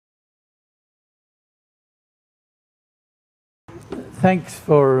thanks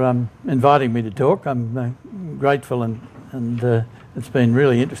for inviting me to talk. I'm grateful, and it's been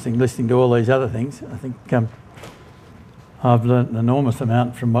really interesting listening to all these other things. I think I've learnt an enormous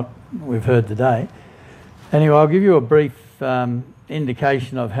amount from what we've heard today. Anyway, I'll give you a brief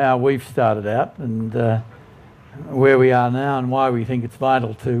indication of how we've started out and where we are now and why we think it's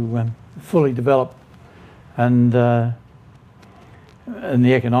vital to fully develop and the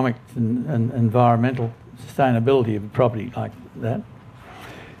economic and environmental sustainability of a property like that.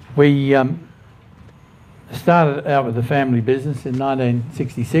 We started out with a family business in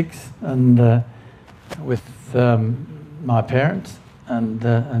 1966 and with my parents and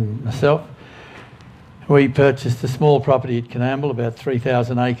myself. We purchased a small property at Canamble, about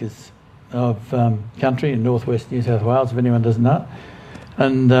 3,000 acres of country in northwest New South Wales, if anyone doesn't know.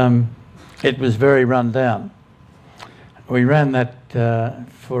 And it was very run down. We ran that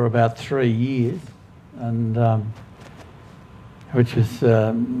for about 3 years, and which was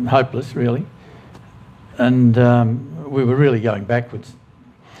hopeless, really. And we were really going backwards.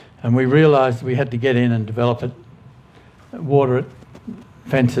 And we realised we had to get in and develop it, water it,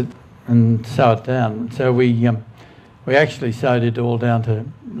 fence it, and sow it down. So we actually sowed it all down to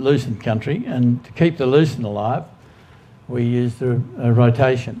lucerne country, and to keep the lucerne alive, we used a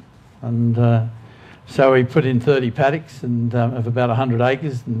rotation. And so we put in 30 paddocks and of about 100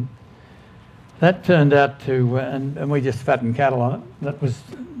 acres, and that turned out to, and we just fattened cattle on it. That was,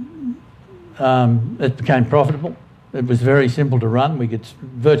 it became profitable. It was very simple to run. We could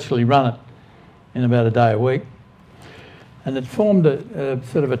virtually run it in about a day a week. And it formed a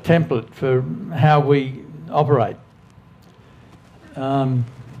sort of a template for how we operate.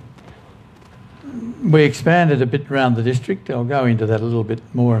 We expanded a bit around the district. I'll go into that a little bit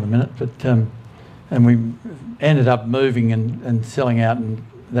more in a minute. But and we ended up moving and selling out in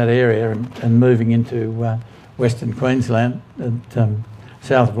that area and moving into Western Queensland at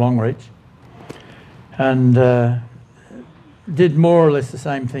south of Longreach. And did more or less the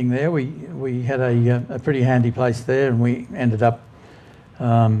same thing there. We had a pretty handy place there, and we ended up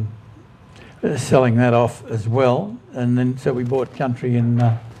selling that off as well. And then so we bought country in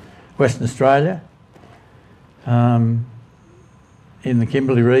Western Australia, in the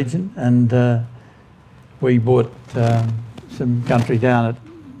Kimberley region, and we bought some country down at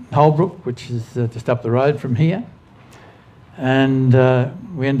Holbrook, which is just up the road from here. And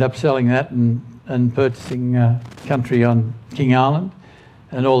we ended up selling that and purchasing country on King Island,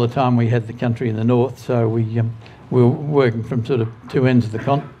 and all the time we had the country in the north, so we were working from sort of two ends of the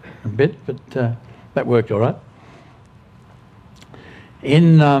continent a bit, but that worked all right.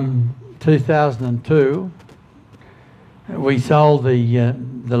 In 2002, we sold the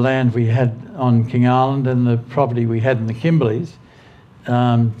land we had on King Island and the property we had in the Kimberleys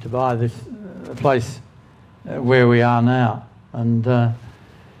to buy this place where we are now. And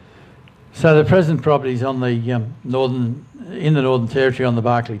so the present property is on the in the Northern Territory on the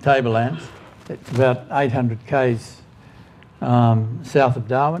Barkly Tablelands. It's about 800 k's south of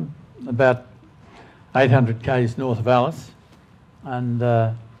Darwin, about 800 k's north of Alice, and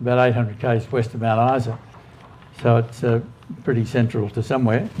about 800 k's west of Mount Isa. So it's pretty central to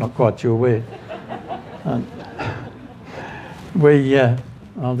somewhere, not quite sure where.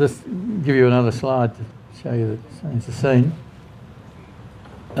 I'll just give you another slide to show you the scene.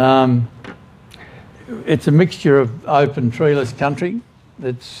 It's a mixture of open treeless country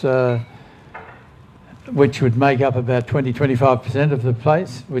that's which would make up about 20-25% of the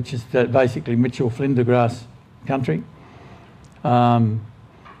place, which is basically Mitchell Flinders grass country. About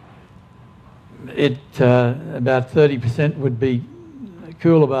 30% would be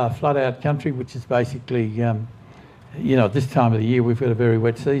Coolabah flood-out country, which is basically, you know, at this time of the year we've got a very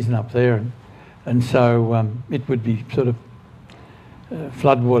wet season up there, and so it would be sort of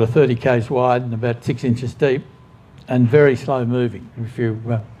floodwater 30 k's wide and about 6 inches deep, and very slow moving. If you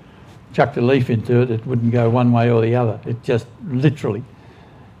chucked a leaf into it, it wouldn't go one way or the other. It just literally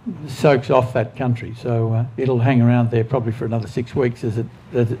soaks off that country. So it'll hang around there probably for another 6 weeks as it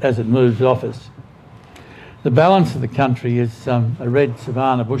moves off us. The balance of the country is a red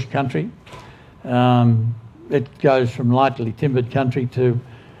savanna bush country. It goes from lightly timbered country to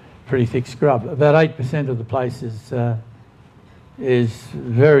pretty thick scrub. About 8% of the place is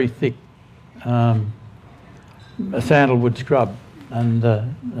very thick sandalwood scrub, and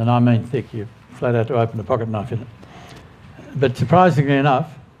I mean thick. You flat out to open a pocket knife in it. But surprisingly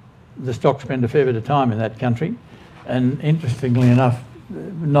enough, the stock spend a fair bit of time in that country, and interestingly enough,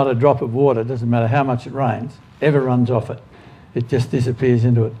 not a drop of water, doesn't matter how much it rains, ever runs off it. It just disappears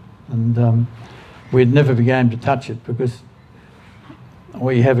into it, and we'd never be game to touch it because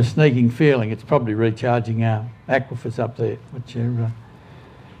we have a sneaking feeling it's probably recharging our aquifers up there, which are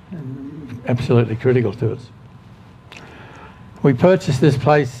absolutely critical to us. We purchased this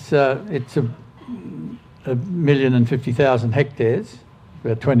place, it's 1,050,000 hectares,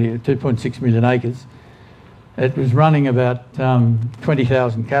 about 2.6 million acres. It was running about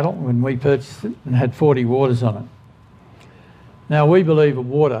 20,000 cattle when we purchased it and had 40 waters on it. Now we believe that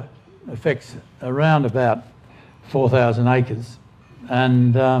water affects around about 4,000 acres,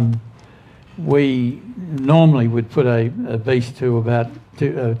 and we normally would put a beast to about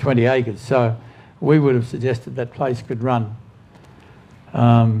 20 acres, so we would have suggested that place could run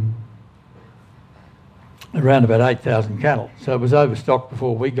around about 8,000 cattle. So it was overstocked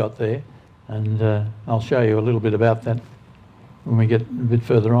before we got there, and I'll show you a little bit about that when we get a bit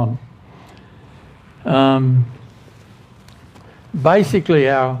further on. Basically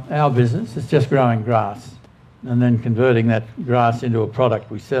our business is just growing grass and then converting that grass into a product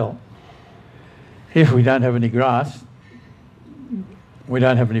we sell. If we don't have any grass, we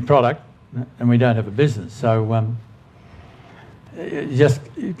don't have any product and we don't have a business. So you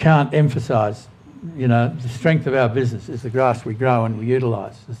can't emphasise, you know, the strength of our business is the grass we grow and we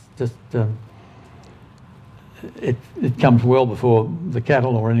utilise. It's just, it comes well before the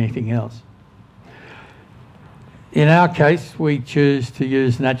cattle or anything else. In our case, we choose to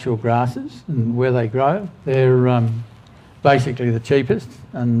use natural grasses, and where they grow, they're basically the cheapest.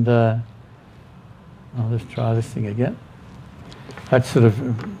 And I'll just try this thing again. That's sort of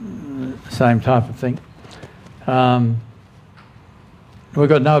the same type of thing. We've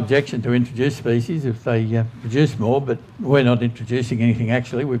got no objection to introduce species if they produce more, but we're not introducing anything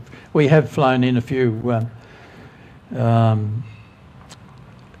actually. We have flown in a few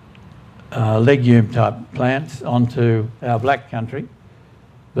legume type plants onto our black country,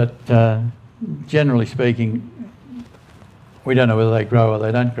 but generally speaking, we don't know whether they grow or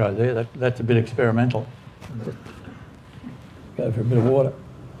they don't grow there. That's a bit experimental. Go for a bit of water.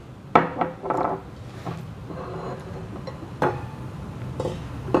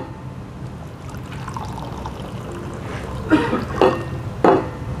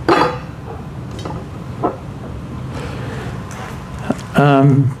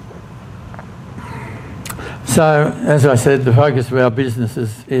 So, as I said, the focus of our business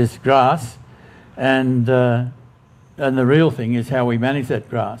is grass, and the real thing is how we manage that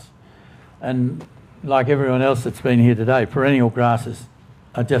grass. And like everyone else that's been here today, perennial grasses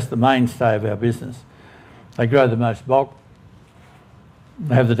are just the mainstay of our business. They grow the most bulk,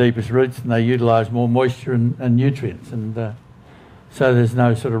 they have the deepest roots, and they utilise more moisture and nutrients. And so there's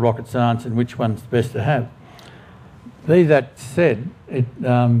no sort of rocket science in which one's best to have. Be that said,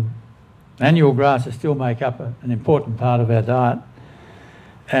 annual grasses still make up an important part of our diet,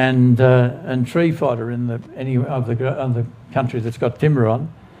 and tree fodder in any of the country that's got timber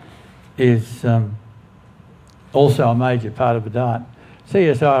on is also a major part of the diet.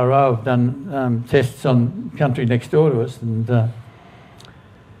 CSIRO have done tests on country next door to us,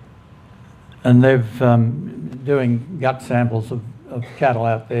 and they've doing gut samples of cattle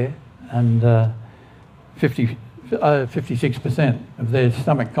out there, and 56% of their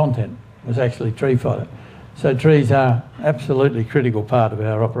stomach content was actually tree fodder. So trees are absolutely critical part of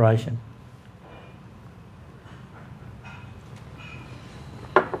our operation.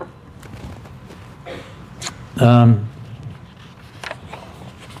 I'm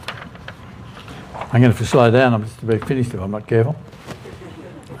going to have to slow down. I'm just to be finished if I'm not careful.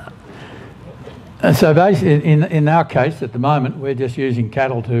 And so basically, in our case at the moment, we're just using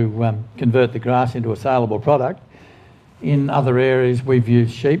cattle to convert the grass into a saleable product. In other areas, we've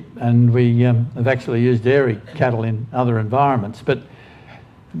used sheep, and we have actually used dairy cattle in other environments. But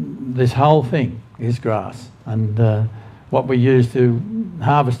this whole thing is grass, and what we use to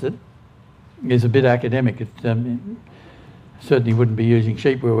harvest it is a bit academic. It certainly wouldn't be using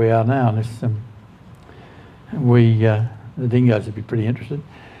sheep where we are now, unless the dingoes would be pretty interested.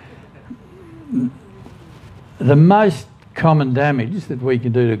 The most common damage that we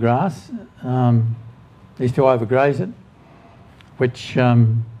can do to grass is to overgraze it, which,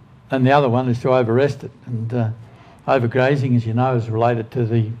 and the other one is to overrest it. And overgrazing, as you know, is related to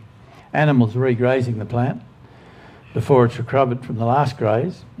the animals regrazing the plant before it's recovered from the last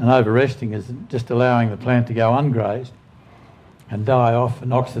graze, and overresting is just allowing the plant to go ungrazed and die off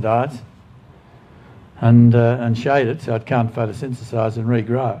and oxidise and shade it so it can't photosynthesise and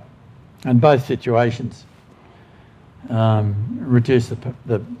regrow. And both situations reduce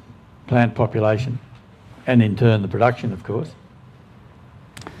the plant population and in turn the production, of course.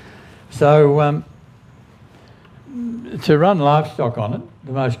 So to run livestock on it,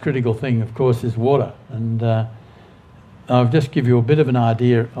 the most critical thing, of course, is water. And I'll just give you a bit of an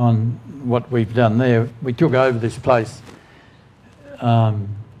idea on what we've done there. We took over this place, and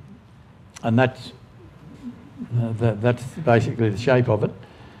that's basically the shape of it.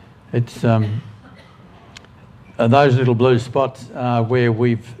 It's those little blue spots are where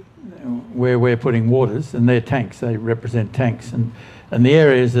we're putting waters, and they're tanks. They represent tanks, and the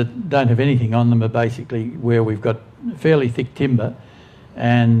areas that don't have anything on them are basically where we've got fairly thick timber,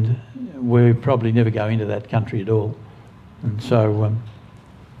 and we probably never go into that country at all. And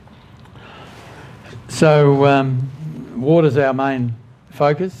so water's our main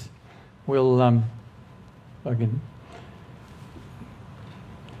focus. We'll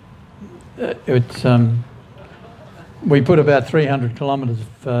we put about 300 kilometres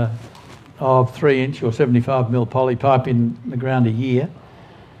of 3-inch or 75mm poly pipe in the ground a year.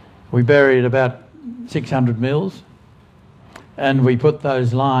 We bury it about 600 mils, and we put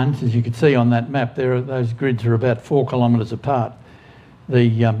those lines, as you can see on that map, those grids are about 4 kilometres apart,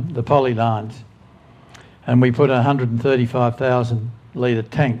 the poly lines, and we put a 135,000 litre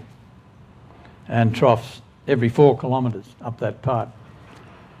tank and troughs every 4 kilometres up that pipe.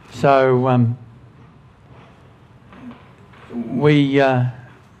 So we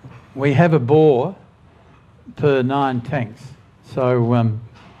have a bore per 9 tanks, so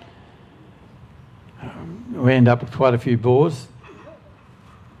we end up with quite a few bores.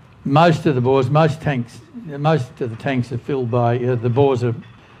 Most of the tanks are filled by the bores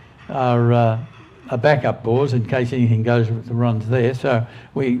are backup bores in case anything goes runs there. So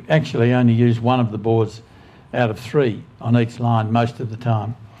we actually only use one of the bores out of 3 on each line most of the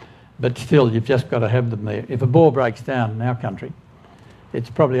time. But still, you've just got to have them there. If a bore breaks down in our country,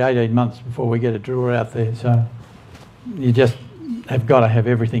 it's probably 18 months before we get a driller out there. So you just have got to have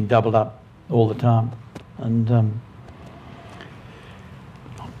everything doubled up all the time. And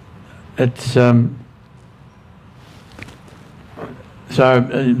it's in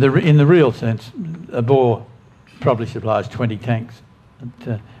the real sense, a bore probably supplies 20 tanks.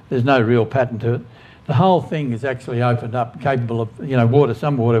 But, there's no real pattern to it. The whole thing is actually opened up, capable of, water.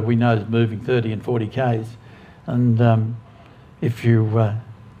 Some water we know is moving 30 and 40 k's, and if you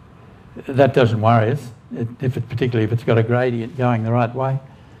that doesn't worry us, particularly if it's got a gradient going the right way.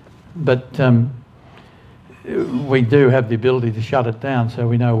 But we do have the ability to shut it down, so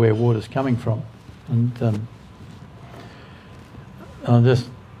we know where water's coming from. And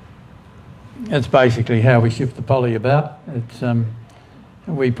that's basically how we shift the poly about. It's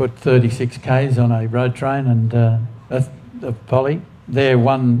we put 36 k's on a road train, and that's the poly. They're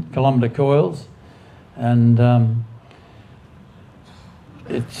 1 kilometre coils, and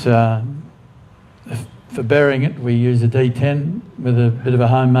it's for burying it we use a D10 with a bit of a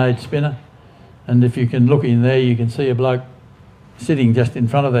homemade spinner, and if you can look in there you can see a bloke sitting just in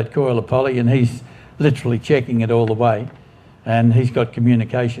front of that coil of poly, and he's literally checking it all the way, and he's got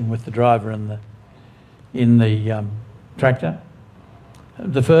communication with the driver in the tractor.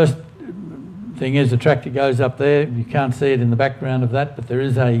 The first thing is the tractor goes up there. You can't see it in the background of that, but there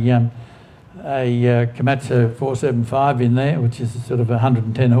is a Komatsu 475 in there, which is a sort of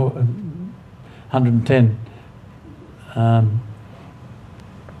 110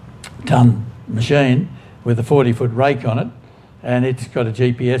 ton machine with a 40-foot rake on it, and it's got a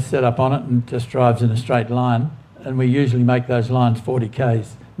GPS set up on it and just drives in a straight line. And we usually make those lines 40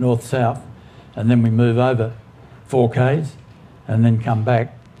 k's north-south, and then we move over 4 k's and then come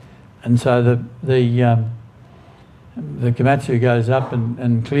back. And so the Komatsu goes up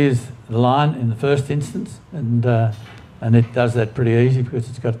and clears the line in the first instance, and it does that pretty easy because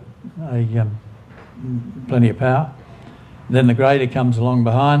it's got plenty of power. Then the grader comes along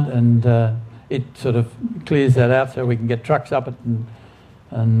behind, and it sort of clears that out so we can get trucks up it,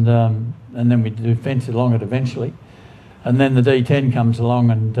 and then we do fence along it eventually. And then the D10 comes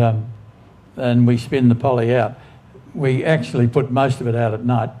along, and we spin the poly out. We actually put most of it out at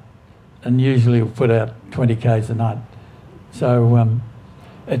night, and usually we'll put out 20 k's a night. So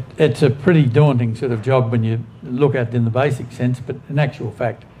it's a pretty daunting sort of job when you look at it in the basic sense, but in actual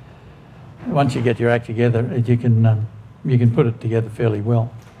fact, once you get your act together, you can put it together fairly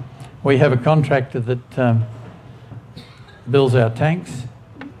well. We have a contractor that builds our tanks,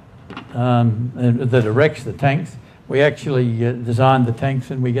 that erects the tanks. We actually design the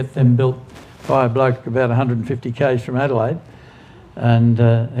tanks, and we get them built by a bloke about 150 k's from Adelaide, and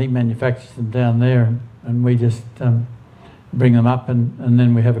he manufactures them down there, and we just bring them up, and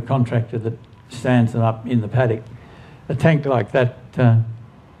then we have a contractor that stands them up in the paddock. A tank like that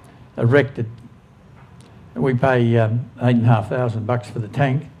erected, we pay $8,500 for the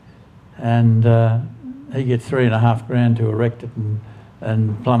tank, and he gets $3,500 to erect it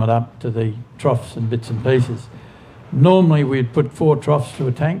and plumb it up to the troughs and bits and pieces. Normally we'd put 4 troughs to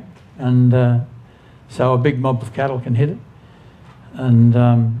a tank, and so a big mob of cattle can hit it. And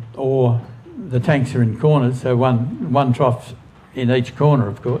or the tanks are in corners, so one trough in each corner,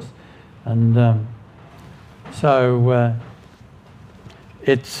 of course. And so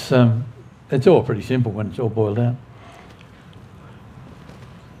it's all pretty simple when it's all boiled down.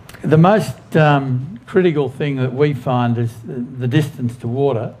 The most critical thing that we find is the distance to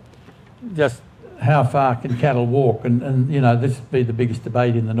water. Just how far can cattle walk? And you know, this would be the biggest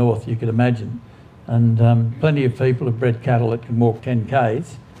debate in the north you could imagine. And plenty of people have bred cattle that can walk 10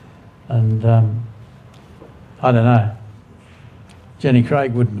 k's. And I don't know. Jenny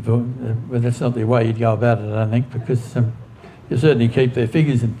Craig wouldn't have, but that's not the way you'd go about it, I don't think, because you certainly keep their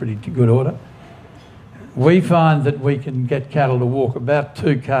figures in pretty good order. We find that we can get cattle to walk about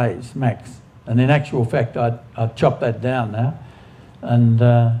 2 k's max. And in actual fact, I'd chop that down now. And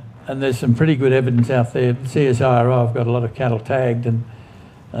there's some pretty good evidence out there. The CSIRO have got a lot of cattle tagged,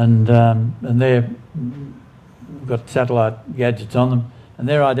 and they've got satellite gadgets on them, and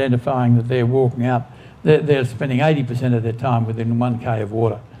they're identifying that they're walking out. They're spending 80% of their time within 1 k of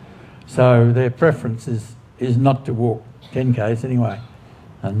water. So their preference is not to walk 10 k's anyway.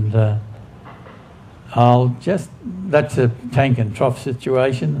 And that's a tank and trough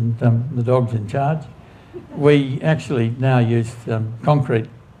situation, and the dog's in charge. We actually now use concrete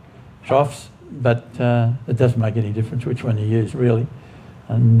troughs, but it doesn't make any difference which one you use, really.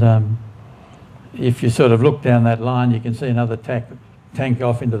 And if you sort of look down that line, you can see another tank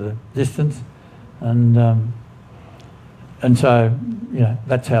off into the distance, and so, you know,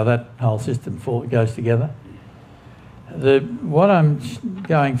 that's how that whole system goes together. What I'm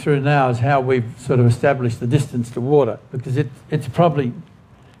going through now is how we've sort of established the distance to water, because it's probably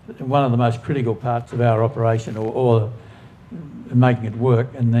one of the most critical parts of our operation, or making it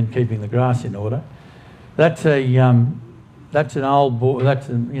work and then keeping the grass in order. That's an old bore. That's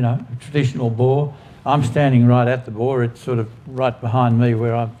a traditional bore. I'm standing right at the bore. It's sort of right behind me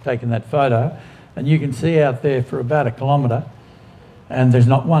where I've taken that photo, and you can see out there for about 1 kilometre, and there's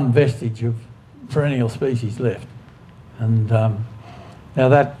not one vestige of perennial species left. And now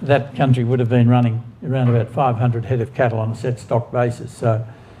that country would have been running around about 500 head of cattle on a set stock basis. So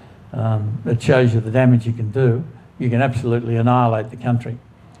it shows you the damage you can do. You can absolutely annihilate the country.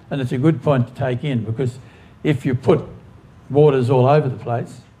 And it's a good point to take in, because if you put waters all over the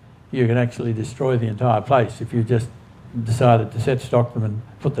place, you can actually destroy the entire place if you just decided to set stock them and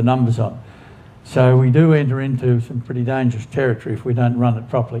put the numbers on. So we do enter into some pretty dangerous territory if we don't run it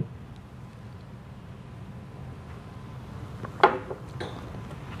properly.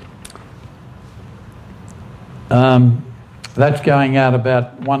 That's going out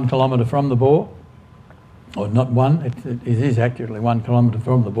about 1 kilometre from the bore, or not one, it is accurately 1 kilometre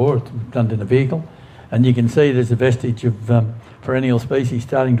from the bore. It's done in a vehicle, and you can see there's a vestige of perennial species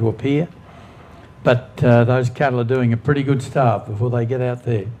starting to appear, but those cattle are doing a pretty good starve before they get out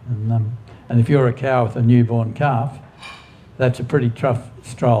there. And if you're a cow with a newborn calf, that's a pretty tough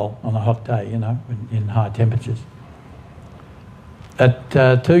stroll on a hot day, you know, in high temperatures. At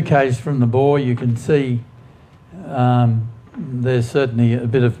 2 k's from the bore, you can see there's certainly a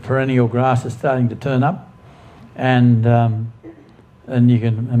bit of perennial grasses starting to turn up, and you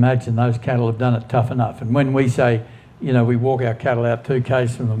can imagine those cattle have done it tough enough. And when we say, you know, we walk our cattle out 2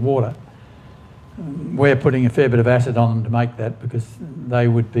 k's from the water, we're putting a fair bit of acid on them to make that, because they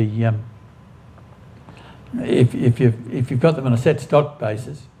would be, if you've got them on a set stock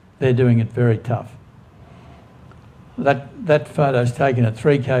basis, they're doing it very tough. That photo's taken at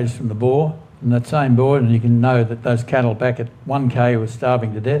 3 k's from the bore, and that same bore, and you can know that those cattle back at 1 k were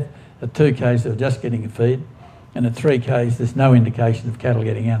starving to death. At 2 k's they were just getting a feed, and at 3 k's there's no indication of cattle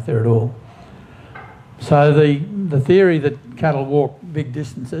getting out there at all. So the theory that cattle walk big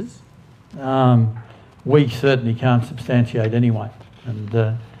distances, we certainly can't substantiate anyway, and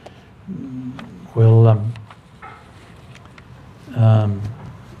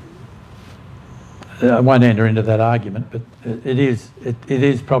I won't enter into that argument, but it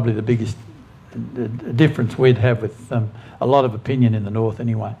is probably the biggest difference we'd have with a lot of opinion in the north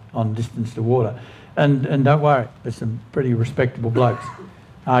anyway on distance to water. And don't worry, there's some pretty respectable blokes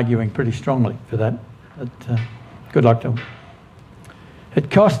arguing pretty strongly for that. But, good luck to them.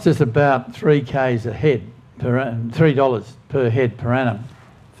 It costs us about 3 k's a head, $3 per head per annum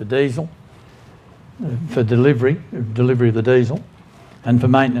for diesel, for delivery of the diesel, and for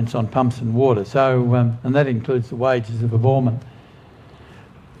maintenance on pumps and water. So, and that includes the wages of a boreman.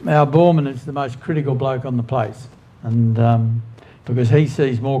 Our boreman is the most critical bloke on the place, and because he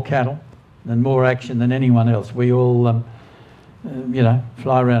sees more cattle and more action than anyone else. We all, you know,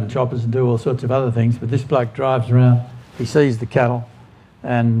 fly around choppers and do all sorts of other things. But this bloke drives around, he sees the cattle,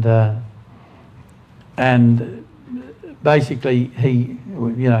 and basically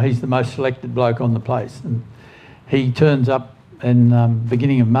he's the most selected bloke on the place. And he turns up in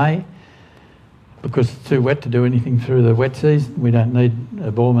beginning of May, because it's too wet to do anything through the wet season. We don't need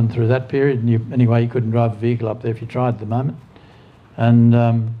a boreman through that period. And anyway, you couldn't drive a vehicle up there if you tried at the moment.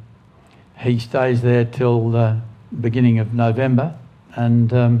 And he stays there till the beginning of November, and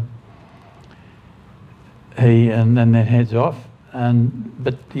then heads off.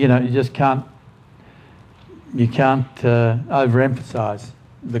 But you know, you can't overemphasise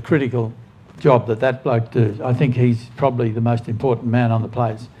the critical job that bloke does. I think he's probably the most important man on the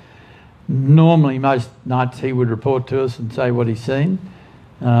place. Normally, most nights he would report to us and say what he's seen,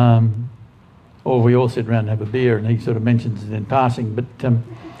 or we all sit around and have a beer and he sort of mentions it in passing. But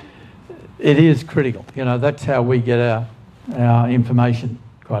it is critical. You know, that's how we get our information,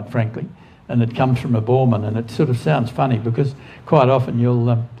 quite frankly, and it comes from a boreman. And it sort of sounds funny because quite often you'll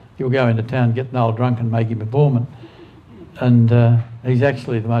go into town, get an old drunk and make him a boreman, and he's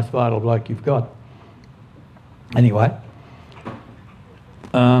actually the most vital bloke you've got. Anyway.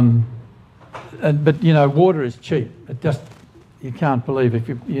 But you know, water is cheap. You can't believe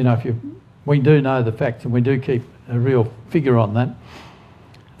we do know the facts, and we do keep a real figure on that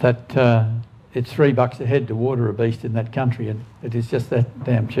it's $3 a head to water a beast in that country, and it is just that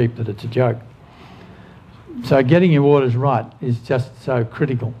damn cheap that it's a joke. So getting your waters right is just so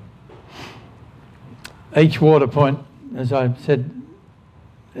critical. Each water point, as I said,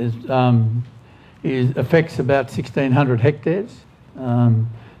 affects about 1,600 hectares.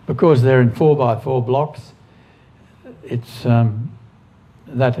 Because they're in 4x4 blocks,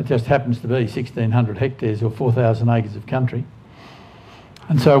 that it just happens to be 1,600 hectares or 4,000 acres of country.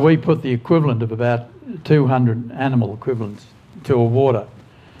 And so we put the equivalent of about 200 animal equivalents to a water.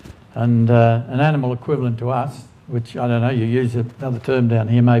 And an animal equivalent to us, which I don't know, you use another term down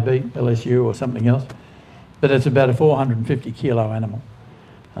here, maybe LSU or something else, but it's about a 450 kilo animal.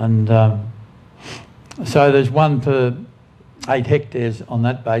 And so there's one per 8 hectares on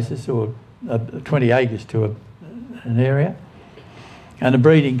that basis, or 20 acres to an area. And a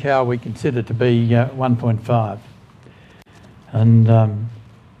breeding cow we consider to be 1.5. And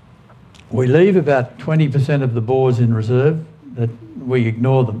we leave about 20% of the boars in reserve, that we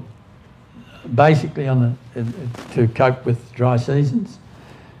ignore them, basically to cope with dry seasons,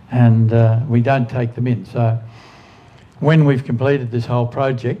 and we don't take them in. So when we've completed this whole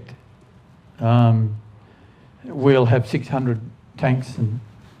project, we'll have 600 tanks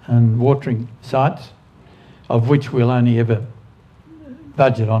and watering sites, of which we'll only ever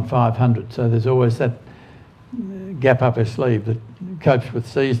budget on 500. So there's always that gap up our sleeve that copes with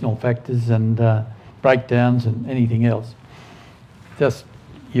seasonal factors and breakdowns and anything else. You've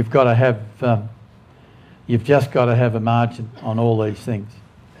just got to have a margin on all these things.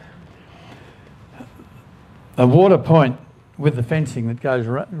 A water point with the fencing that goes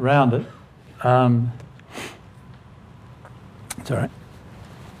around it, it's all right.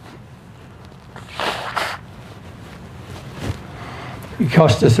 It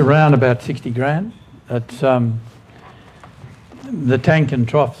cost us around about 60 grand. It's, the tank and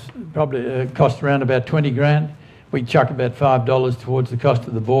troughs probably cost around about 20 grand. We chuck about $5 towards the cost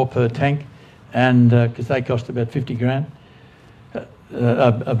of the bore per tank, and because they cost about 50 grand,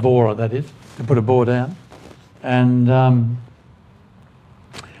 a borer that is, to put a bore down. And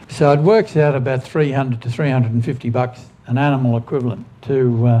so it works out about $300 to $350 an animal equivalent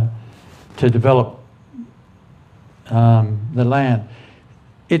to develop the land.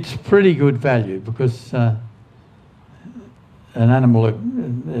 It's pretty good value because an animal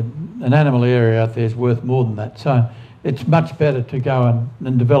area out there is worth more than that. So it's much better to go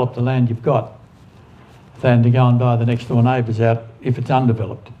and develop the land you've got than to go and buy the next door neighbours out if it's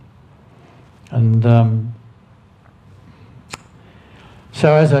undeveloped. And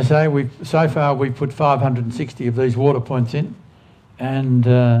so as I say, so far we've put 560 of these water points in, and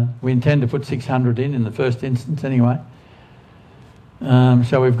we intend to put 600 in the first instance anyway.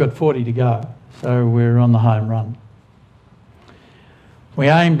 So we've got 40 to go, so we're on the home run. We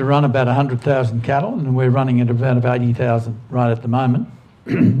aim to run about 100,000 cattle, and we're running at about 80,000 right at the moment.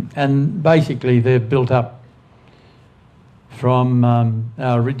 And basically they're built up from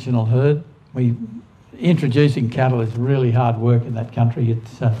our original herd. Introducing cattle is really hard work in that country.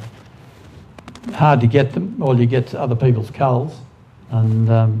 It's hard to get them. All you get's other people's culls,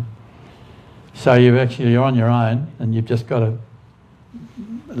 and so you're on your own, and you've just got to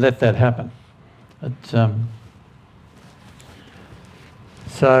let that happen.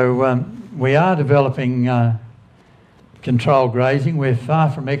 So we are developing control grazing. We're far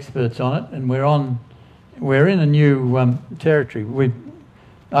from experts on it, and we're in a new territory.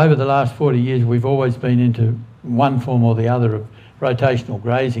 Over the last 40 years, we've always been into one form or the other of rotational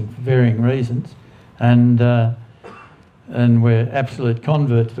grazing for varying reasons, and we're absolute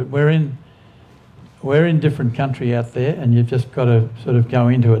converts. But we're in different country out there, and you've just got to sort of go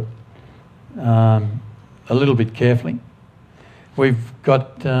into it a little bit carefully. We've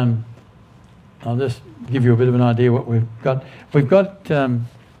got. I'll just give you a bit of an idea what we've got. We've got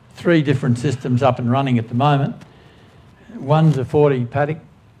 3 different systems up and running at the moment. One's a 40 paddock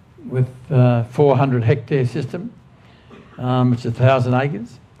with 400 hectare system, which is 1,000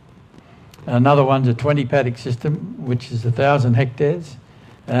 acres. Another one's a 20 paddock system, which is 1,000 hectares.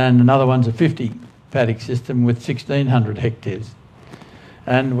 And another one's a 50 paddock system with 1,600 hectares.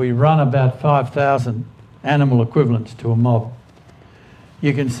 And we run about 5,000 animal equivalents to a mob.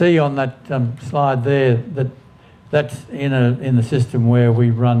 You can see on that slide there that that's in the system where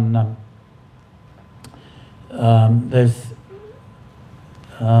we run. There's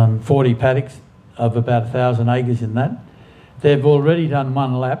 40 paddocks of about 1,000 acres in that. They've already done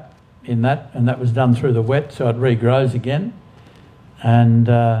 1 lap in that, and that was done through the wet, so it regrows again. And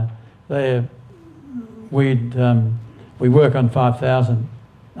we work on 5,000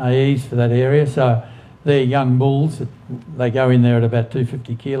 AEs for that area, so they're young bulls. They go in there at about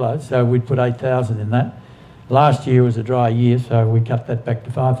 250 kilos, so we'd put 8,000 in that. Last year was a dry year, so we cut that back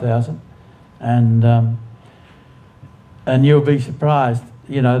to 5,000. And you'll be surprised,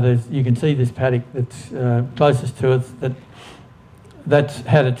 you know, you can see this paddock that's closest to us, that's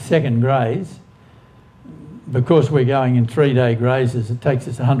had its second graze. Because we're going in 3-day grazes, it takes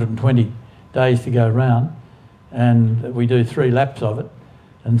us 120 days to go round, and we do 3 laps of it.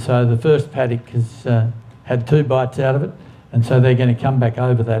 And so the first paddock has had 2 bites out of it, and so they're going to come back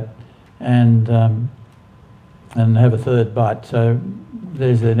over that and have a 3rd bite. So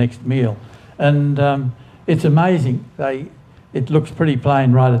there's their next meal. And it's amazing. It looks pretty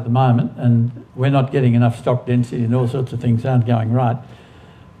plain right at the moment, and we're not getting enough stock density, and all sorts of things aren't going right.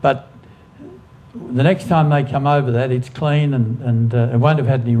 But the next time they come over that, it's clean, and it won't have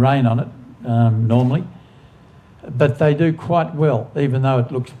had any rain on it normally. But they do quite well, even though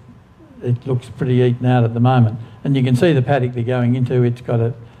it looks pretty eaten out at the moment. And you can see the paddock they're going into. It's got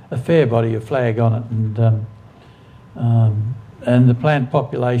a fair body of flag on it, and the plant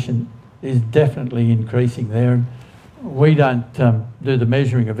population is definitely increasing there. And we don't do the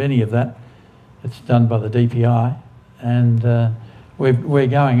measuring of any of that. It's done by the DPI, and we're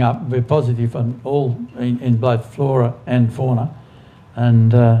going up. We're positive on all in both flora and fauna,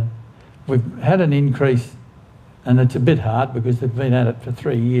 and we've had an increase. And it's a bit hard because they've been at it for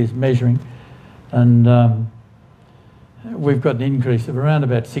 3 years measuring, and we've got an increase of around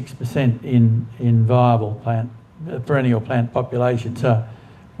about 6% in viable perennial plant population. So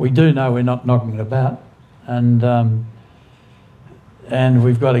we do know we're not knocking it about, and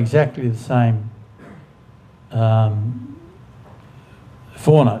we've got exactly the same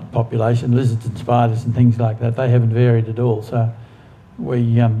fauna population, lizards and spiders and things like that. They haven't varied at all. So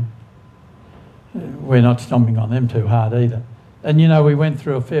we're not stomping on them too hard either. And, you know, we went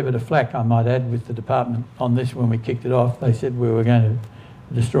through a fair bit of flack, I might add, with the department on this when we kicked it off. They said we were going to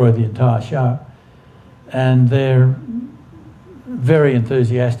destroy the entire show. And they're very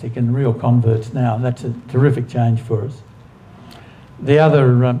enthusiastic and real converts now. And that's a terrific change for us. The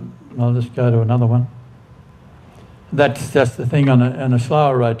other, I'll just go to another one. That's just the thing on a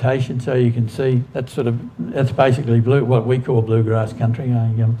slower rotation, so you can see that's basically what we call bluegrass country.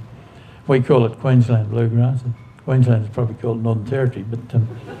 We call it Queensland bluegrass. Queensland's probably called Northern Territory, but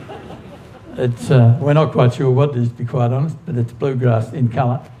it's we're not quite sure what it is, to be quite honest, but it's bluegrass in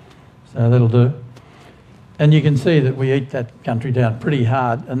colour, so that'll do. And you can see that we eat that country down pretty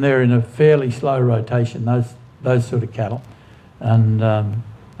hard, and they're in a fairly slow rotation, those sort of cattle, and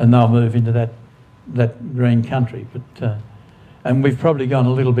they'll move into that green country. But and we've probably gone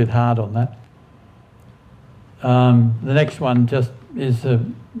a little bit hard on that. The next one just is the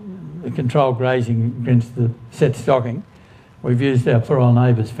controlled grazing against the set stocking. We've used our poor old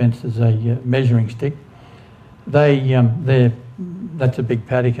neighbour's fence as a measuring stick. That's a big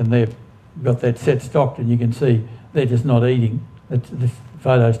paddock, and they've got that set stocked, and you can see they're just not eating. This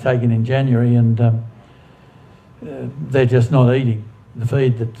photo's taken in January, and they're just not eating the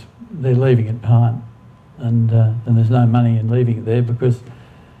feed that they're leaving it behind, and there's no money in leaving it there, because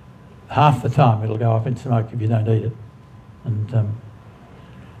half the time it'll go up in smoke if you don't eat it.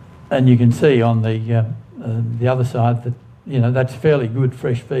 And you can see on the other side that, you know, that's fairly good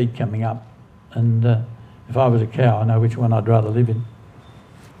fresh feed coming up. And if I was a cow, I know which one I'd rather live in.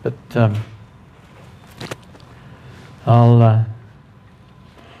 But I'll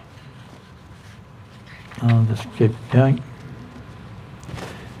just keep going.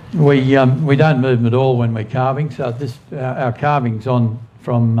 We don't move them at all when we're calving, so our calving's on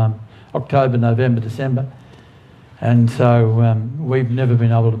from October, November, December, and so we've never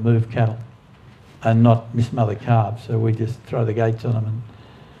been able to move cattle and not miss mother calves. So we just throw the gates on them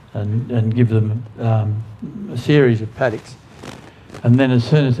and give them a series of paddocks, and then as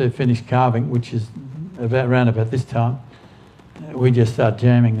soon as they've finished calving, which is around about this time, we just start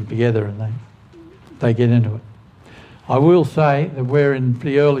jamming them together and they get into it. I will say that we're in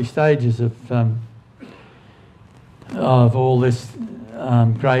pretty early stages of all this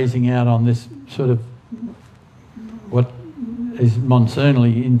grazing out on this sort of what is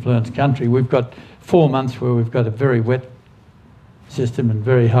monsoonally influenced country. We've got 4 months where we've got a very wet system and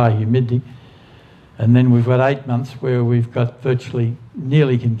very high humidity, and then we've got 8 months where we've got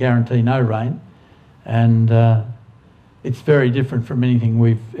nearly can guarantee no rain, and it's very different from anything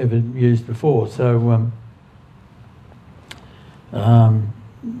we've ever used before. So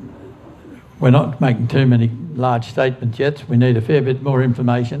we're not making too many large statements yet. We need a fair bit more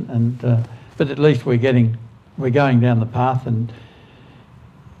information, and but at least we're going down the path, and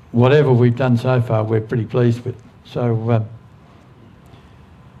whatever we've done so far, we're pretty pleased with. So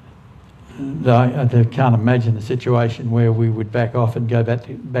I can't imagine a situation where we would back off and go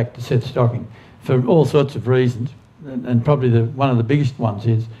back to set stocking for all sorts of reasons, and probably one of the biggest ones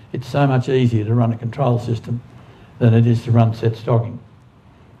is it's so much easier to run a control system than it is to run set stocking.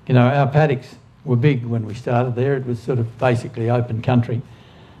 You know, our paddocks were big when we started there. It was sort of basically open country,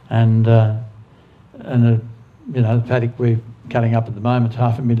 and the paddock we're cutting up at the moment is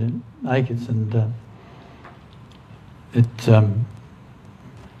 500,000 acres, and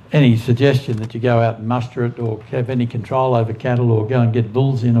any suggestion that you go out and muster it or have any control over cattle or go and get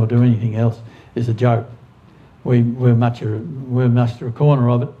bulls in or do anything else is a joke. We'll muster a corner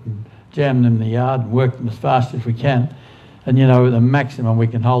of it and jam them in the yard and work them as fast as we can. And you know, the maximum we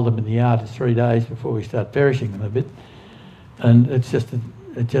can hold them in the yard is 3 days before we start perishing them a bit. And there's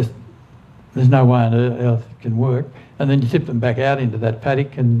no way on earth it can work. And then you tip them back out into that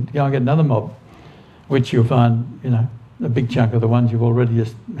paddock and go and get another mob, which you'll find, you know, a big chunk of the ones you've already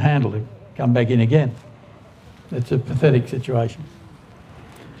just handled have come back in again. It's a pathetic situation.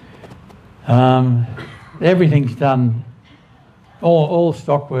 Everything's done, all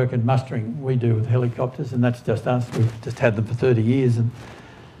stock work and mustering we do with helicopters, and that's just us. We've just had them for 30 years,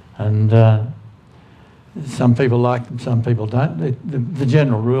 and some people like them, some people don't. The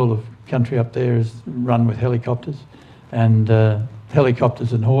general rule of country up there is run with helicopters, and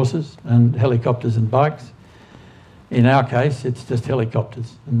helicopters and horses, and helicopters and bikes. In our case, it's just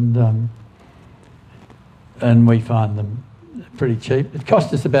helicopters, and we find them pretty cheap. It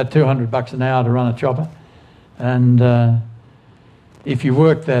costs us about $200 an hour to run a chopper, and if you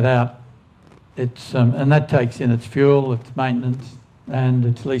work that out, it's and that takes in its fuel, its maintenance, and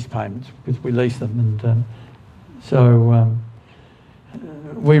its lease payments, because we lease them, and so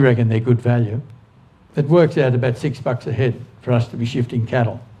we reckon they're good value. It works out about $6 a head for us to be shifting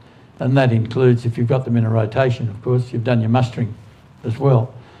cattle. And that includes, if you've got them in a rotation, of course, you've done your mustering as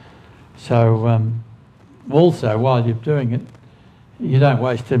well. So also, while you're doing it, you don't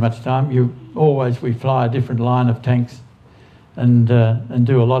waste too much time. We fly a different line of tanks and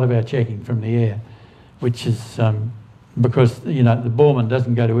do a lot of our checking from the air, which is because, you know, the Borman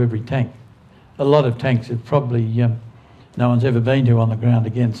doesn't go to every tank. A lot of tanks have probably no one's ever been to on the ground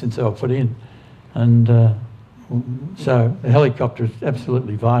again since they were put in. And so the helicopter is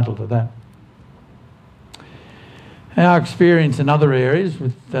absolutely vital to that. Our experience in other areas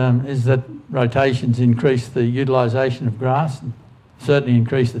is that rotations increase the utilisation of grass, and certainly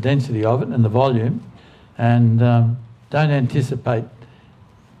increase the density of it and the volume, and don't anticipate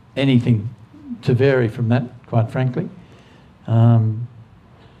anything to vary from that, quite frankly,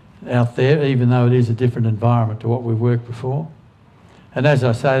 out there, even though it is a different environment to what we've worked before. And as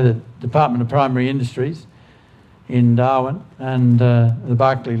I say, the Department of Primary Industries in Darwin and the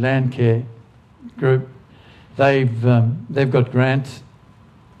Barclay Landcare group, they've got grants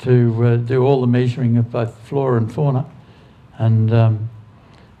to do all the measuring of both flora and fauna, and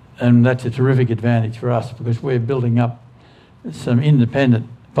that's a terrific advantage for us, because we're building up some independent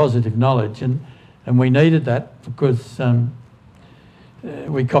positive knowledge, and we needed that because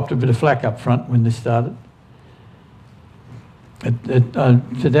we copped a bit of flack up front when this started.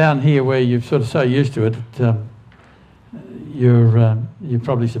 So down here, where you're sort of so used to it, you're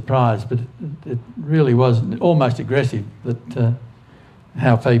probably surprised, but it really was almost aggressive that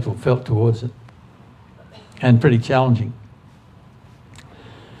how people felt towards it, and pretty challenging.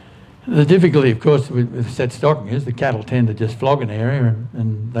 The difficulty, of course, with set stocking is the cattle tend to just flog an area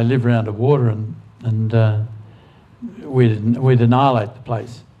and they live around the water, and we'd annihilate the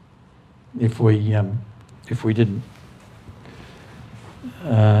place if we didn't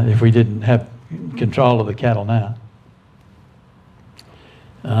have control of the cattle now.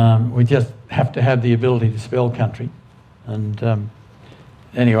 We just have to have the ability to spell country, and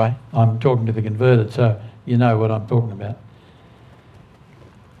anyway, I'm talking to the converted, so you know what I'm talking about.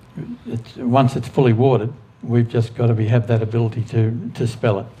 Once it's fully watered, we've just got to have that ability to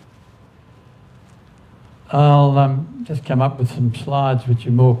spell it. I'll just come up with some slides which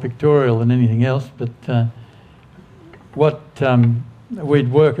are more pictorial than anything else, but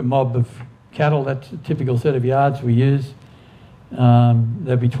we'd work a mob of cattle. That's a typical set of yards we use.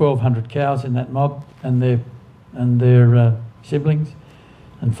 There'd be 1,200 cows in that mob, and their siblings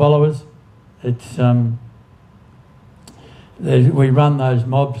and followers. It's we run those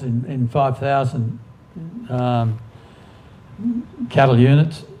mobs in 5,000 cattle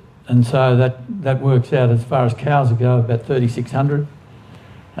units, and so that works out, as far as cows go, about 3,600.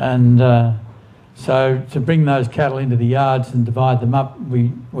 And so to bring those cattle into the yards and divide them up,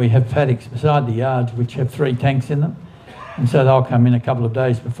 we have paddocks beside the yards which have 3 tanks in them, and so they'll come in a couple of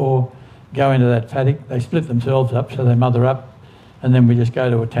days before, go into that paddock, they split themselves up, so they mother up, and then we just go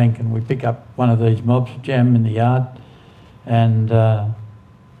to a tank and we pick up one of these mobs, jam them in the yard, and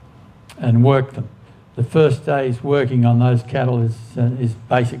work them. The first day's working on those cattle is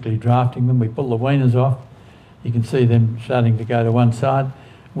basically drafting them. We pull the weaners off. You can see them starting to go to one side.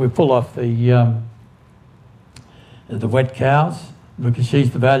 We pull off the wet cows, because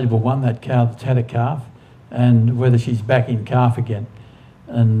she's the valuable one, that cow that's had a calf, and whether she's back in calf again,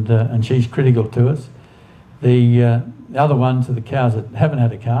 and she's critical to us. The other ones are the cows that haven't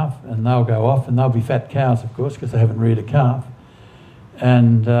had a calf, and they'll go off, and they'll be fat cows, of course, because they haven't reared a calf.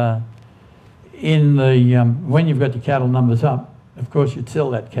 And when you've got your cattle numbers up, of course you'd sell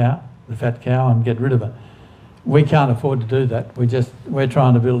that cow, the fat cow, and get rid of her. We can't afford to do that. We're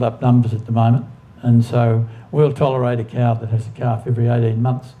trying to build up numbers at the moment, and so we'll tolerate a cow that has a calf every 18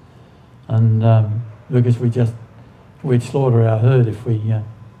 months, and because we'd slaughter our herd if we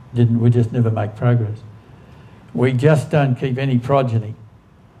didn't. We just never make progress. We just don't keep any progeny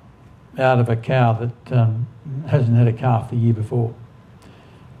out of a cow that hasn't had a calf the year before.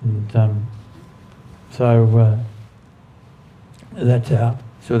 And so that's our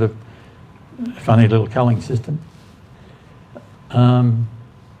sort of funny little culling system. We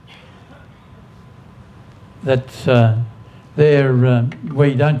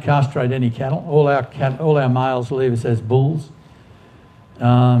don't castrate any cattle. All our males leave us as bulls.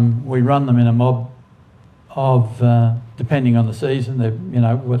 We run them in a mob of, depending on the season,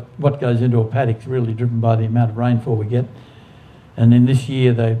 what goes into a paddock's really driven by the amount of rainfall we get. And in this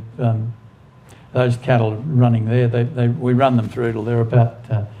year, those cattle running there, we run them through till they're about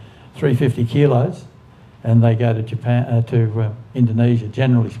 350 kilos, and they go to Japan, to Indonesia,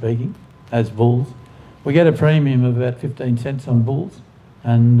 generally speaking, as bulls. We get a premium of about 15 cents on bulls,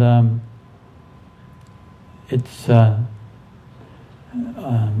 and I'm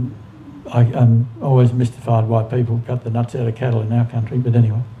always mystified why people cut the nuts out of cattle in our country, but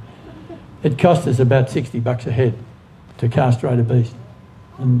anyway. It costs us about $60 a head to castrate a beast,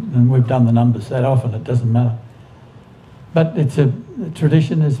 and we've done the numbers that often, it doesn't matter. But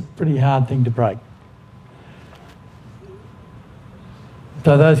tradition is a pretty hard thing to break.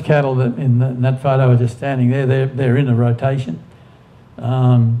 So those cattle that in that photo are just standing there, they're in a rotation.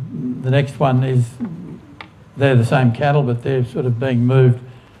 The next one they're the same cattle, but they're sort of being moved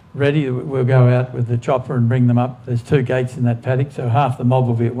ready. We'll go out with the chopper and bring them up. There's 2 gates in that paddock, so half the mob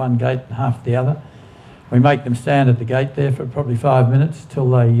will be at one gate and half at the other. We make them stand at the gate there for probably 5 minutes till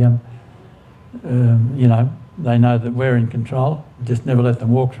they, they know that we're in control. Just never let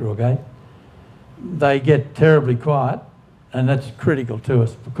them walk through a gate. They get terribly quiet, and that's critical to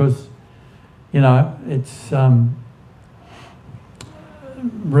us because, it's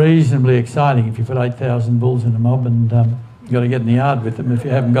reasonably exciting if you put 8,000 bulls in a mob, and you've got to get in the yard with them if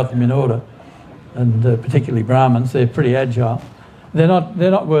you haven't got them in order. And particularly Brahmins, they're pretty agile. They're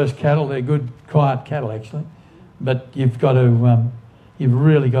not worse cattle. They're good, quiet cattle actually, but you've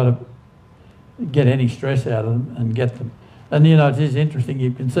really got to get any stress out of them and get them. And it is interesting.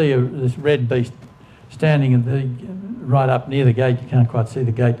 You can see this red beast standing right up near the gate. You can't quite see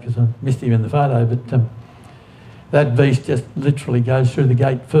the gate because I missed him in the photo, but that beast just literally goes through the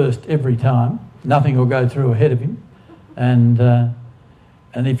gate first every time. Nothing will go through ahead of him, and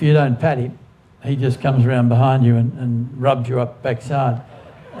if you don't pat him, he just comes around behind you and rubs you up backside,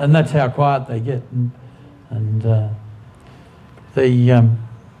 and that's how quiet they get.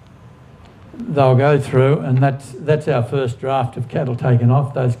 they'll go through, and that's our first draft of cattle taken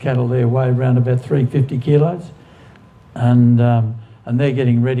off. Those cattle there weigh around about 350 kilos, and they're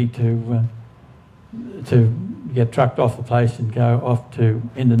getting ready to get trucked off the place and go off to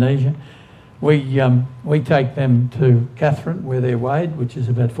Indonesia. We take them to Catherine, where they're weighed, which is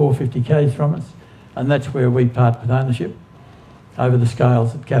about 450 k's from us, and that's where we part with ownership over the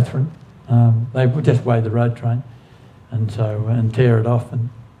scales at Catherine. They will just weigh the road train, and tear it off, and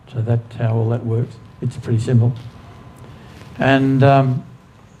so that's how all that works. It's pretty simple. And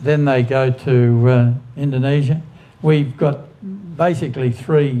then they go to Indonesia. We've got basically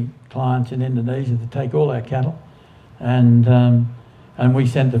 3 clients in Indonesia that take all our cattle, and we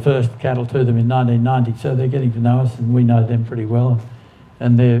sent the first cattle to them in 1990, so they're getting to know us, and we know them pretty well,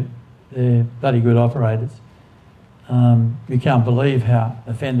 and they're bloody good operators. You can't believe how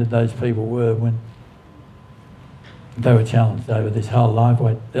offended those people were when they were challenged over this whole live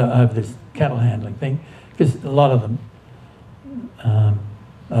weight, over this cattle handling thing, because a lot of them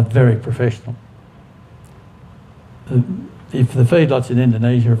are very professional. If the feedlots in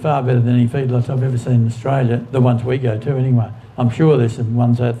Indonesia are far better than any feedlots I've ever seen in Australia, the ones we go to anyway. I'm sure there's some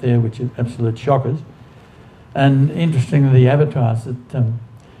ones out there which are absolute shockers. And interestingly, the abattoirs, that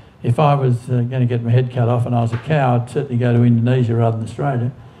if I was going to get my head cut off and I was a cow, I'd certainly go to Indonesia rather than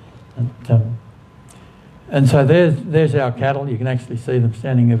Australia. And so there's our cattle. You can actually see them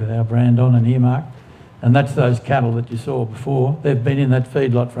standing there with our brand on and earmarked. And that's those cattle that you saw before. They've been in that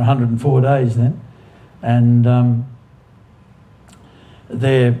feedlot for 104 days then. And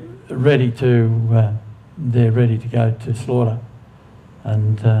they're ready to go to slaughter.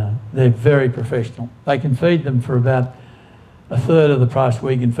 And they're very professional. They can feed them for about a third of the price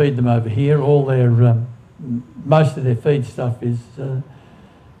we can feed them over here. All their most of their feed stuff is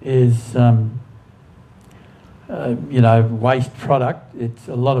waste product. It's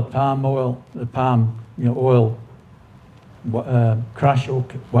a lot of palm oil, oil crush or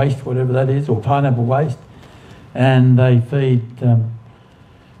waste, whatever that is, or pineapple waste, and they feed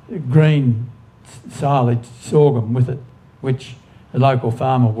green silage sorghum with it, which the local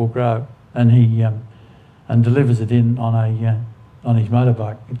farmer will grow, and he and delivers it in on his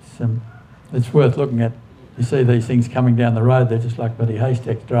motorbike. It's worth looking at. You see these things coming down the road; they're just like bloody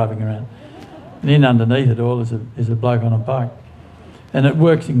haystacks driving around. And in underneath it all is a bloke on a bike. And it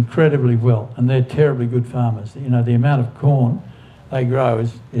works incredibly well, and they're terribly good farmers. You know, the amount of corn they grow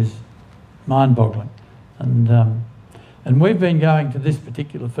is mind-boggling. And we've been going to this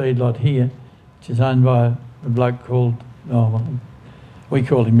particular feedlot here, which is owned by a bloke called, we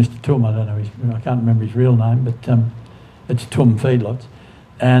call him Mr. Tum, I don't know, I can't remember his real name, but it's Tum Feedlots.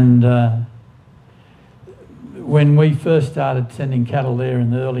 And when we first started sending cattle there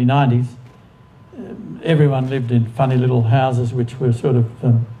in the early 90s, everyone lived in funny little houses which were sort of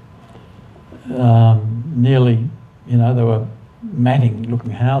nearly, they were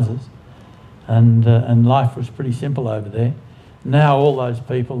matting-looking houses, and life was pretty simple over there. Now all those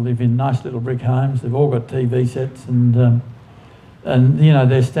people live in nice little brick homes. They've all got TV sets, and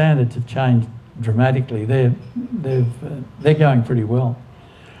their standards have changed dramatically. They're going pretty well.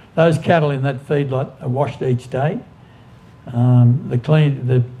 Those cattle in that feedlot are washed each day.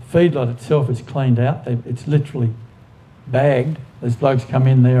 The feedlot itself is cleaned out. It's literally bagged. Those blokes come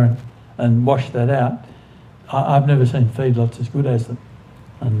in there and wash that out. I've never seen feedlots as good as them.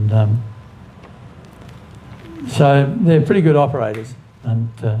 And so they're pretty good operators. And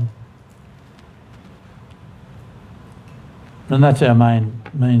that's our main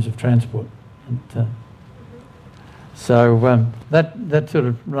means of transport. And, so that sort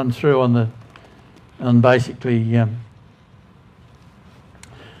of runs through on basically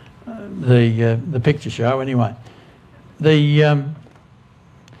the picture show anyway. We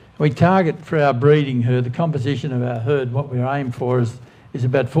target for our breeding herd, the composition of our herd, what we aim for is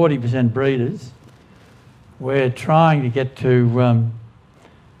about 40% breeders. We're trying to get to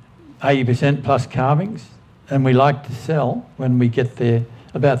 80% plus calvings, and we like to sell, when we get there,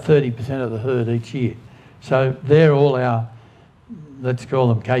 about 30% of the herd each year. So they're all our, let's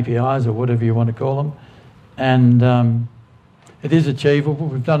call them KPIs or whatever you want to call them. And it is achievable.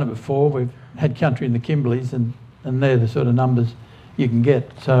 We've done it before. We've had country in the Kimberleys, and they're the sort of numbers you can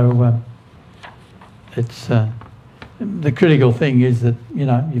get. So it's the critical thing is that,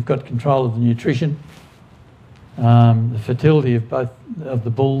 you've got control of the nutrition, the fertility of both of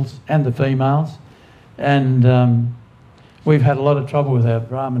the bulls and the females. And we've had a lot of trouble with our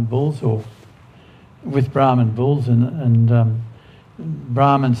Brahman bulls, or with Brahman bulls, and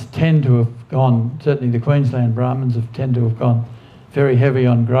Brahmans tend to have gone, certainly the Queensland Brahmans tend to have gone very heavy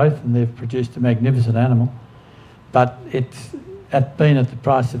on growth, and they've produced a magnificent animal. But it's been at the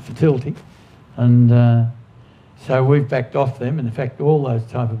price of fertility, And so we've backed off them. And in fact, all those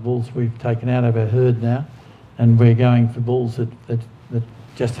type of bulls we've taken out of our herd now, and we're going for bulls that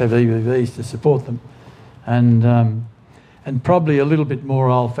just have EVVs to support them. And probably a little bit more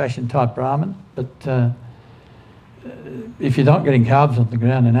old-fashioned type Brahman, but if you're not getting calves on the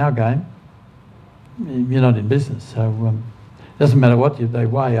ground in our game, you're not in business. So it doesn't matter what they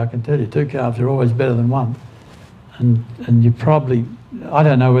weigh. I can tell you 2 calves are always better than 1. And you probably, I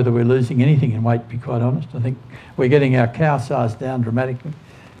don't know whether we're losing anything in weight, to be quite honest. I think we're getting our cow size down dramatically.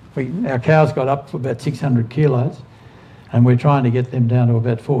 Our cows got up to about 600 kilos, and we're trying to get them down to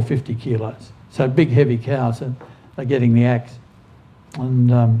about 450 kilos. So big, heavy cows are getting the axe.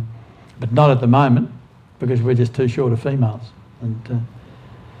 And but not at the moment, because we're just too short of females. And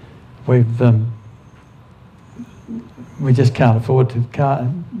we just can't afford to.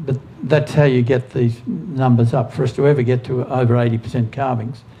 But that's how you get these numbers up. For us to ever get to over 80%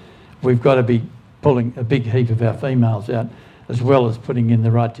 calvings, we've got to be pulling a big heap of our females out, as well as putting in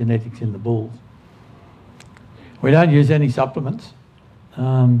the right genetics in the bulls. We don't use any supplements.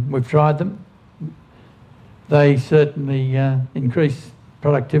 We've tried them. They certainly increase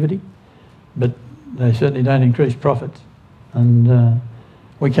productivity, but they certainly don't increase profits. And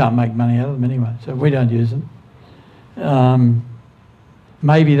we can't make money out of them anyway, so we don't use them.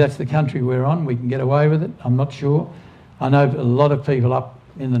 Maybe that's the country we're on, we can get away with it, I'm not sure. I know a lot of people up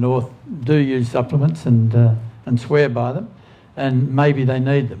in the north do use supplements and swear by them, and maybe they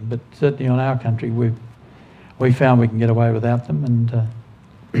need them, but certainly on our country we found we can get away without them, and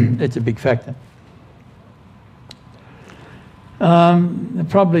it's a big factor.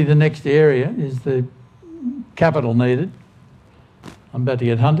 Probably the next area is the capital needed. I'm about to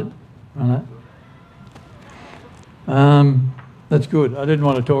get hunted, I know. That's good. I didn't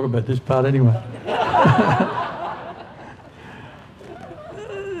want to talk about this part anyway.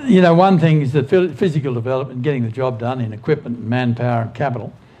 You know, one thing is the physical development, getting the job done in equipment and manpower and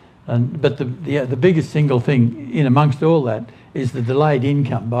capital. But the biggest single thing in amongst all that is the delayed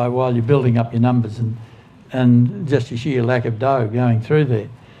income while you're building up your numbers and just a sheer lack of dough going through there.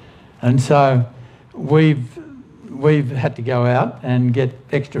 And so we've had to go out and get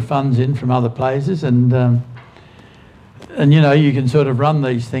extra funds in from other places, and you know, you can sort of run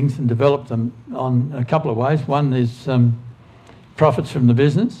these things and develop them on a couple of ways. One is profits from the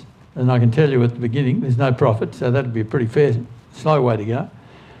business, and I can tell you at the beginning there's no profit, so that'd be a pretty slow way to go.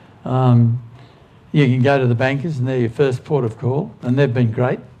 You can go to the bankers and they're your first port of call, and they've been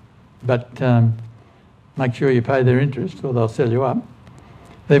great, but make sure you pay their interest or they'll sell you up.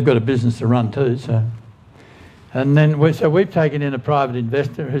 They've got a business to run too, so. And then we've taken in a private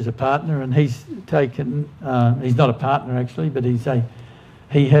investor who's a partner, and he's taken, he's not a partner actually, but he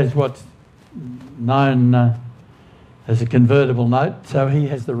has what's known as a convertible note, so he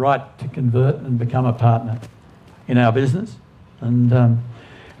has the right to convert and become a partner in our business. And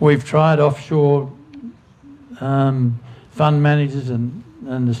we've tried offshore fund managers and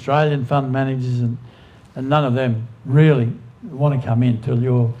Australian fund managers, and none of them really want to come in till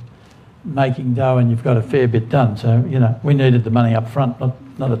you're making dough and you've got a fair bit done. So, you know, we needed the money up front,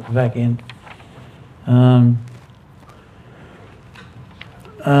 not at the back end. How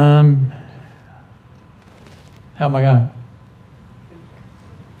am I going?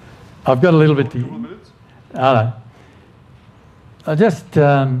 I've got a little bit to... I'll just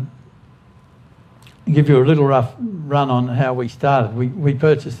give you a little rough run on how we started. We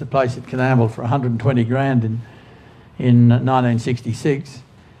purchased the place at Canamble for 120 grand in 1966,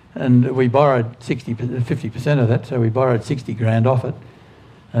 and we borrowed 50% of that, so we borrowed 60 grand off it.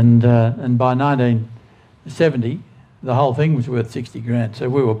 And by 1970, the whole thing was worth 60 grand, so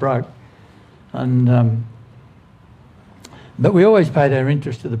we were broke. And but we always paid our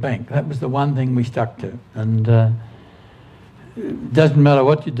interest to the bank. That was the one thing we stuck to. And it doesn't matter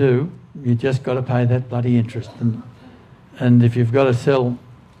what you do, you just got to pay that bloody interest. And if you've got to sell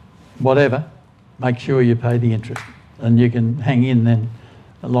whatever, make sure you pay the interest, and you can hang in then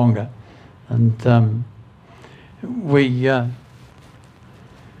longer. And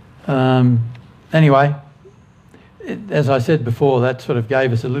anyway, as I said before, that sort of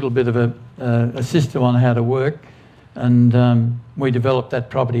gave us a little bit of a system on how to work, and we developed that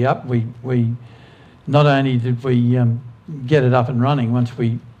property up. We not only did we get it up and running once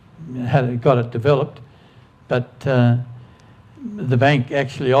we got it developed, but the bank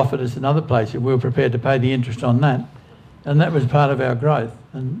actually offered us another place if we were prepared to pay the interest on that, and that was part of our growth,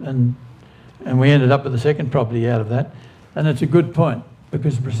 and we ended up with a second property out of that. And it's a good point,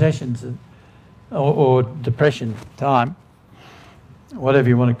 because recessions or depression time, whatever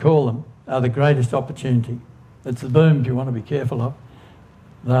you want to call them, are the greatest opportunity. It's the booms you want to be careful of.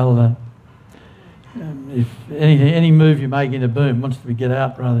 if any move you make in a boom wants to get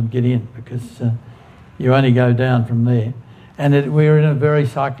out rather than get in, because you only go down from there. And we're in a very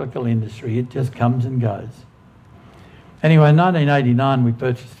cyclical industry. It just comes and goes. Anyway, in 1989 we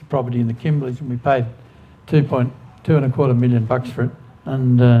purchased a property in the Kimberleys and we paid $2.25 million for it,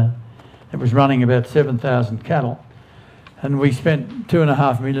 and it was running about 7,000 cattle, and we spent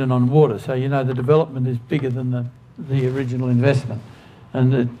 $2.5 million on water. So you know the development is bigger than the original investment,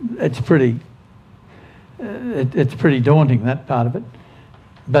 and it's pretty daunting, that part of it.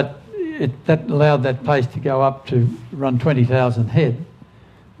 But that allowed that place to go up to run 20,000 head.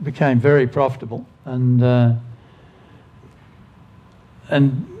 It became very profitable, and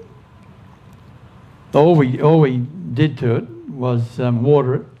all we did to it was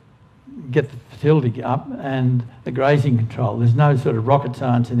water it, get the fertility up, and the grazing control. There's no sort of rocket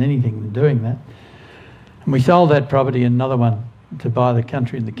science in anything in doing that. And we sold that property and another one to buy the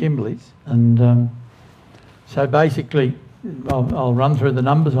country in the Kimberleys. And so basically, I'll run through the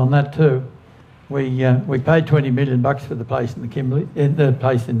numbers on that too. We paid $20 million for the place in the Kimberley, the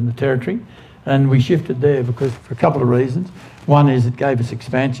place in the Territory, and we shifted there because for a couple of reasons. One is it gave us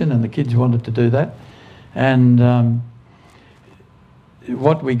expansion, and the kids wanted to do that. And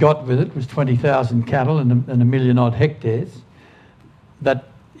what we got with it was 20,000 cattle and a million odd hectares. But,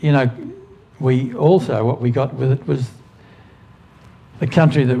 you know, what we got with it was the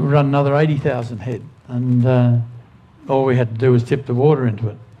country that would run another 80,000 head. And all we had to do was tip the water into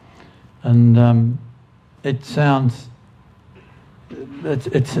it. And it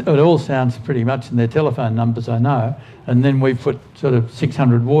all sounds pretty much in their telephone numbers, I know. And then we put sort of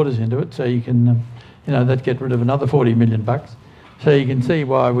 600 waters into it, so you can, you know, that'd get rid of another $40 million. So you can see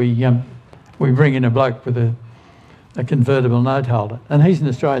why we bring in a bloke with a convertible note holder. And he's an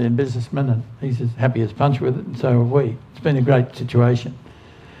Australian businessman, and he's as happy as punch with it, and so are we. It's been a great situation.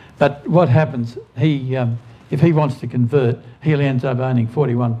 But what happens, if he wants to convert, he'll end up owning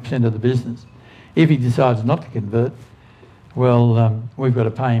 41% of the business. If he decides not to convert, well, we've got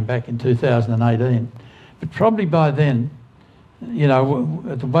to pay him back in 2018. But probably by then, you know,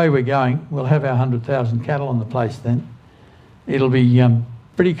 the way we're going, we'll have our 100,000 cattle on the place then. It'll be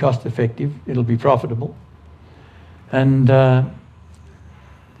pretty cost effective, it'll be profitable. And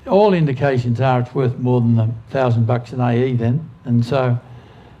all indications are it's worth more than $1,000 an AE then. And so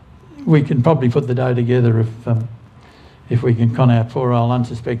we can probably put the dough together if we can con our poor old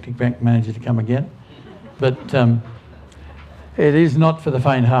unsuspecting bank manager to come again. But it is not for the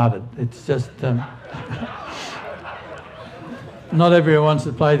faint-hearted. It's just not everyone wants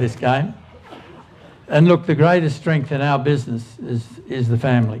to play this game. And look, the greatest strength in our business is the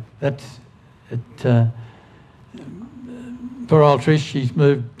family. That's it. Poor old Trish, she's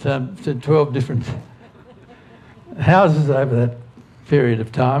moved to 12 different houses over that period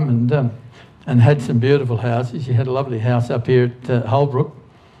of time, and had some beautiful houses. She had a lovely house up here at Holbrook,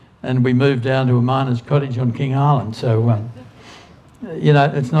 and we moved down to a miner's cottage on King Island. So, you know,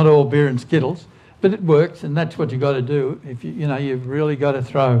 it's not all beer and skittles, but it works, and that's what you've got to do. If you know, you've really got to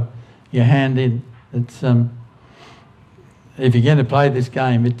throw your hand in. It's if you're going to play this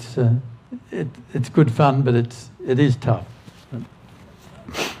game, it's good fun, but it is tough.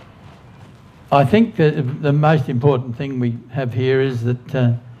 I think that the most important thing we have here is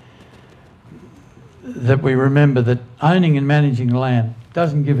that we remember that owning and managing land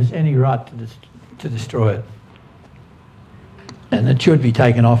doesn't give us any right to destroy it, and it should be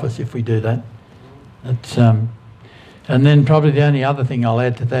taken off us if we do that. It's, and then probably the only other thing I'll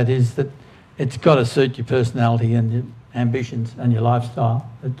add to that is that it's got to suit your personality and your ambitions and your lifestyle.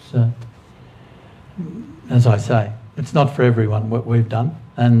 It's, as I say, it's not for everyone what we've done,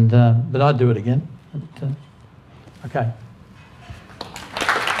 and but I'd do it again. Okay.